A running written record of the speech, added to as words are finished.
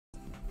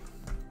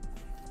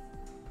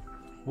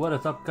What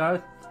is up,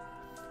 guys?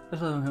 This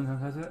is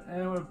Kaiser,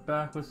 and we're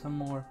back with some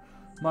more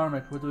Mario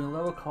Maker. We're doing a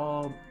level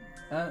called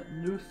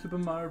New Super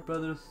Mario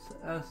Brothers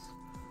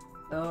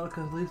El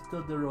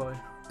Castillo.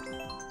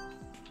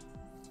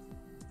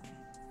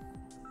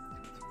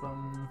 It's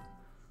from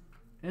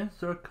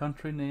insert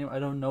country name I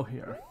don't know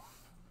here.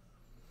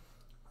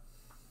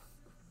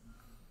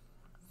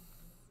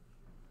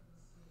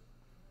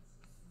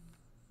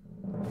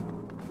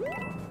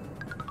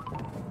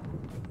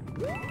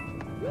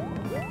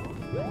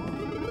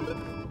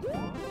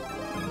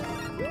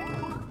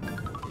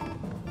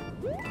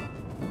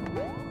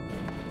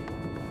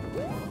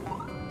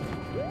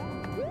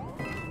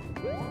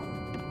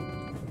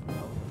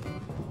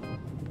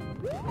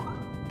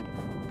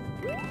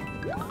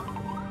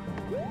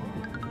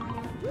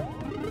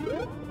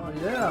 Oh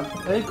yeah,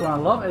 Acorn. I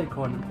love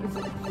Acorn. It's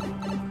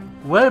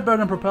way better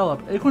than Propeller.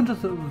 Acorn's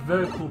just a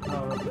very cool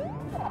power up.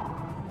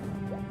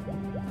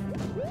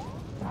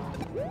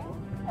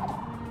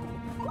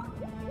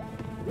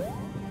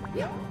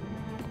 Yeah,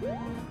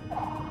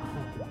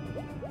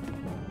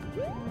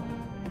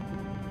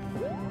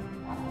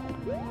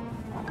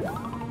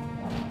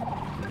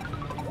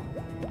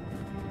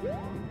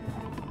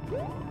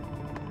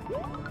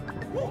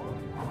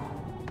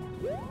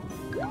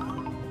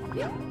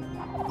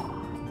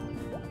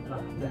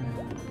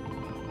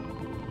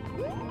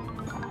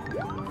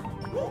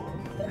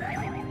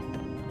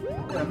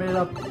 I made it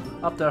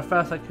up there as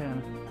fast as I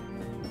can.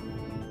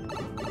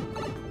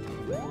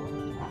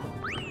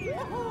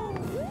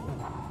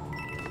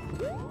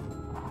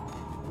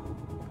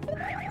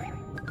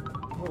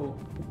 Whoa.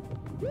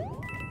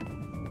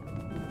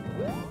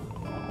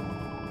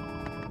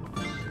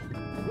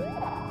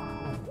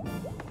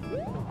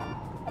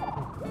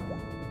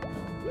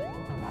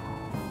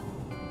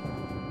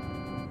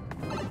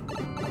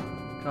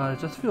 God,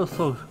 it just feels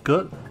so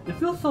good. It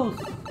feels so...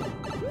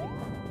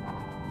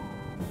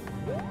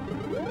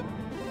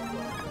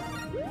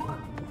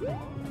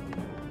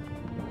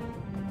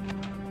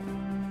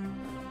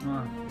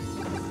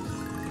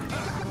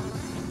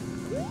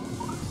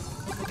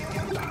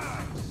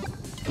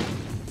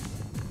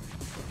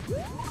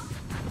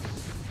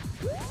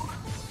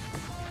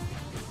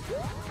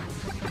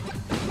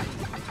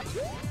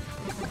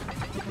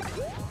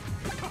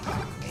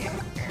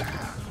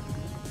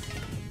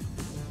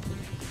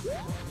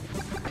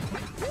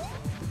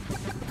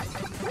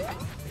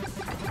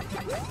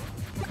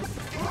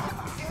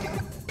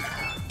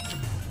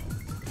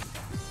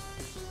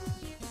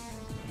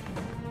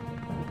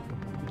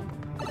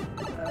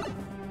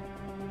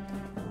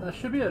 That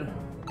should be it.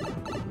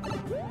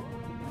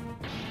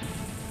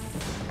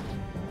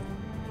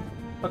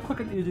 A quick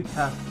and easy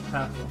castle.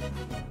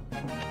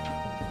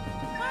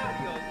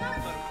 Mario #1!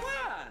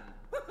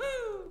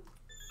 Woohoo!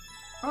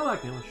 I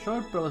like it. It was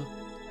short, but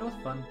it was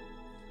fun.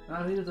 And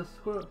I needed the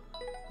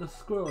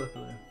squirrel with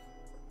me.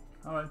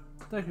 Alright,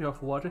 thank you all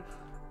for watching.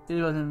 If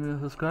you guys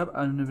didn't subscribe,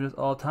 I do new videos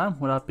all the time.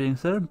 With that being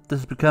said, this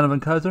has been Kenan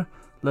and Kaiser,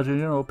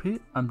 Legendary OP.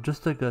 I'm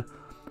just a good.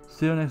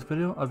 See you in the next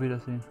video. I'll be there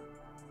soon.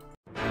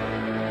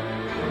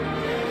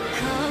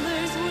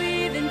 Colors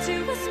weave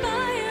into a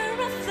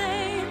spire of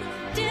flame.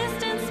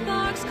 Distant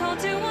sparks call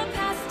to a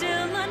past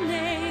still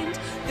unnamed.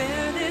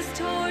 Bear this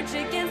torch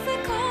against the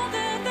cold.